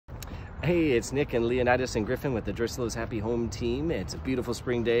Hey, it's Nick and Leonidas and Griffin with the Dristlo's Happy Home team. It's a beautiful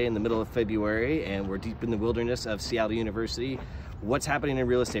spring day in the middle of February, and we're deep in the wilderness of Seattle University. What's happening in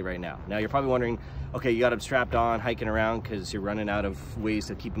real estate right now? Now, you're probably wondering, okay, you got them strapped on, hiking around because you're running out of ways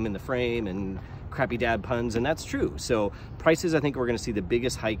to keep them in the frame and crappy dad puns, and that's true. So prices, I think we're going to see the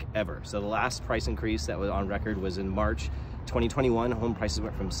biggest hike ever. So the last price increase that was on record was in March 2021. Home prices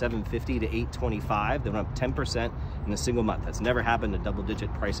went from $750 to $825. They went up 10% in a single month. That's never happened, a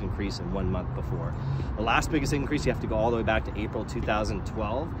double-digit price increase in 1 month before. The last biggest increase, you have to go all the way back to April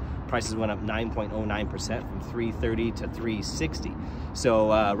 2012. Prices went up 9.09% from $330 to $360.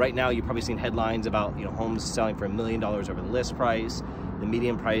 So right now, you've probably seen headlines about homes selling for $1 million over the list price. The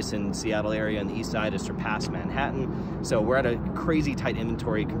median price in Seattle area on the east side has surpassed Manhattan. So we're at a crazy tight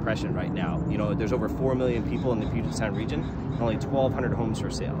inventory compression right now. There's over 4 million people in the Puget Sound region, and only 1,200 homes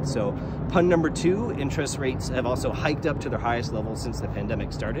for sale. So pun number two, interest rates have also hiked up to their highest level since the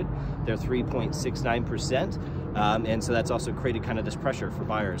pandemic started. They're 3.69%. And so that's also created kind of this pressure for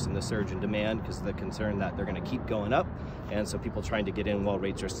buyers and the surge in demand because of the concern that they're going to keep going up. And so people trying to get in while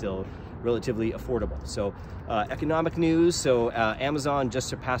rates are still relatively affordable. So economic news, so Amazon just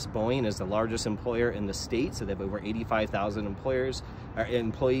surpassed Boeing as the largest employer in the state. So they have over 85,000 employees. At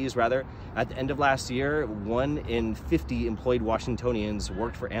the end of last year, 1 in 50 employed Washingtonians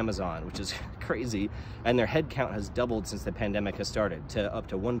worked for Amazon, which is crazy. And their head count has doubled since the pandemic has started to up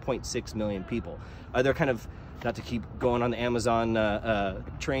to 1.6 million people. They're kind of, not to keep going on the Amazon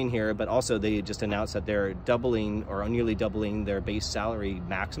train here, but also they just announced that they're doubling or nearly doubling their base salary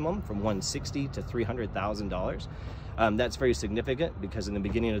maximum from $160,000 to $300,000. That's very significant because in the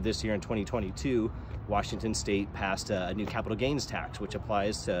beginning of this year in 2022, Washington State passed a new capital gains tax, which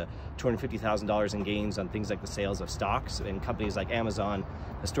applies to $250,000 in gains on things like the sales of stocks. And companies like Amazon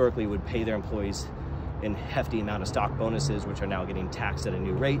historically would pay their employees in hefty amount of stock bonuses, which are now getting taxed at a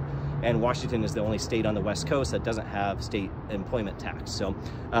new rate. And Washington is the only state on the West Coast that doesn't have state employment tax. So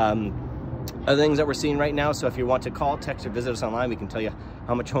other things that we're seeing right now, so if you want to call, text, or visit us online, we can tell you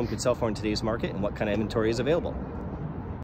how much home could sell for in today's market and what kind of inventory is available.